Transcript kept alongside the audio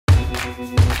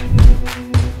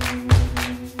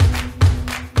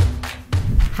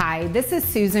Hi, this is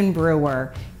Susan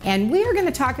Brewer, and we are going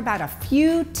to talk about a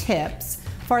few tips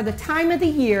for the time of the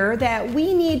year that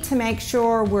we need to make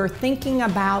sure we're thinking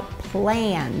about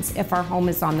plans if our home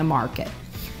is on the market.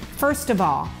 First of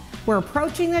all, we're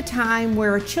approaching the time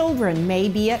where children may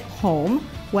be at home,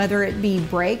 whether it be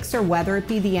breaks or whether it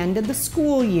be the end of the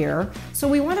school year. So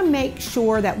we want to make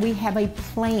sure that we have a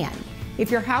plan. If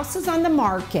your house is on the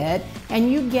market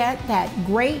and you get that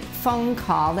great phone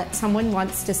call that someone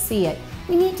wants to see it,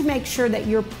 we need to make sure that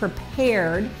you're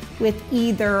prepared with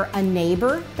either a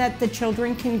neighbor that the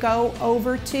children can go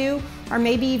over to, or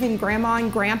maybe even grandma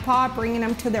and grandpa bringing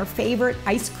them to their favorite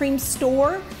ice cream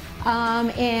store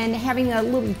and having a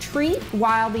little treat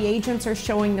while the agents are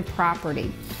showing the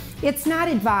property. It's not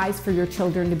advised for your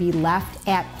children to be left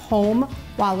at home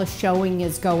while a showing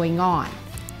is going on.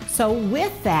 So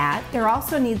with that, there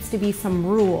also needs to be some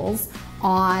rules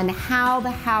on how the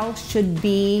house should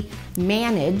be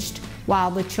managed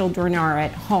while the children are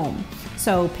at home.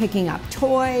 So picking up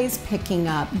toys, picking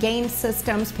up game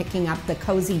systems, picking up the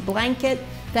cozy blanket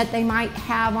that they might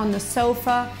have on the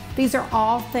sofa. These are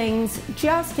all things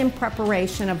just in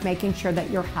preparation of making sure that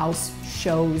your house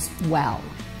shows well.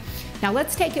 Now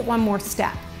let's take it one more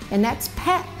step, and that's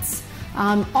pets.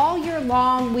 All year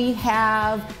long we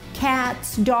have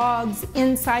cats, dogs,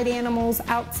 inside animals,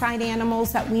 outside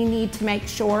animals that we need to make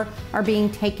sure are being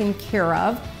taken care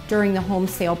of during the home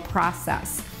sale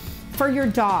process. For your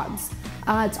dogs,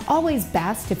 it's always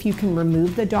best if you can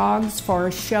remove the dogs for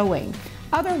a showing.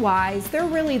 Otherwise, they're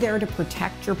really there to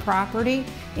protect your property,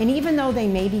 and even though they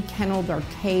may be kenneled or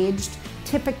caged,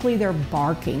 typically they're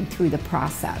barking through the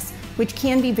process, which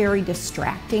can be very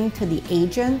distracting to the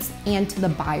agents and to the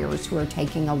buyers who are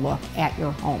taking a look at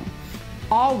your home.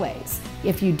 Always,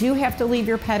 if you do have to leave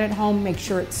your pet at home, make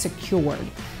sure it's secured.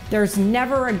 There's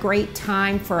never a great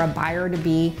time for a buyer to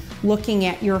be looking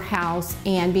at your house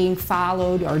and being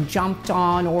followed or jumped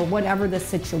on or whatever the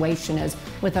situation is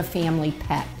with a family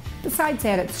pet. Besides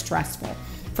that, it's stressful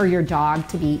for your dog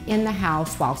to be in the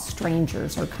house while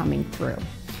strangers are coming through.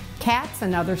 Cats,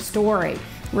 another story.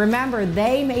 Remember,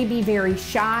 they may be very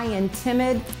shy and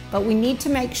timid, but we need to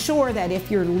make sure that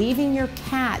if you're leaving your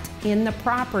cat in the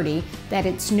property, that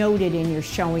it's noted in your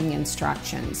showing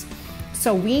instructions.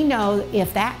 So we know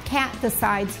if that cat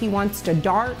decides he wants to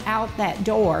dart out that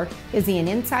door, is he an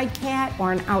inside cat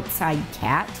or an outside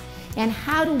cat? And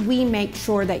how do we make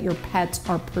sure that your pets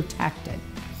are protected?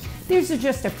 These are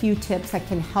just a few tips that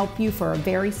can help you for a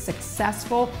very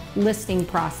successful listing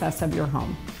process of your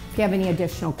home. If you have any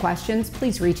additional questions,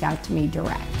 please reach out to me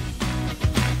direct.